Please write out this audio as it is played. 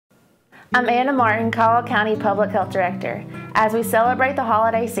I'm Anna Martin, Caldwell County Public Health Director. As we celebrate the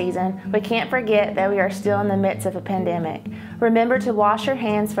holiday season, we can't forget that we are still in the midst of a pandemic. Remember to wash your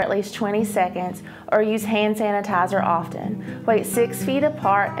hands for at least 20 seconds or use hand sanitizer often. Wait 6 feet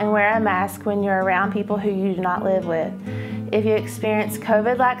apart and wear a mask when you're around people who you do not live with. If you experience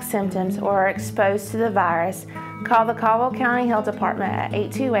COVID-like symptoms or are exposed to the virus, call the Caldwell County Health Department at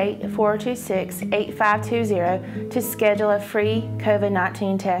 828-426-8520 to schedule a free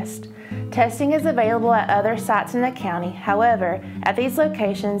COVID-19 test. Testing is available at other sites in the county. However, at these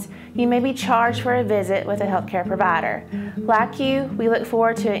locations, you may be charged for a visit with a healthcare provider. Like you, we look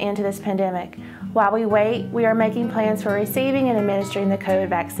forward to an end to this pandemic. While we wait, we are making plans for receiving and administering the COVID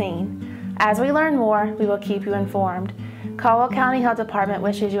vaccine. As we learn more, we will keep you informed. Caldwell County Health Department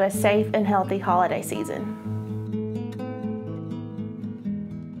wishes you a safe and healthy holiday season.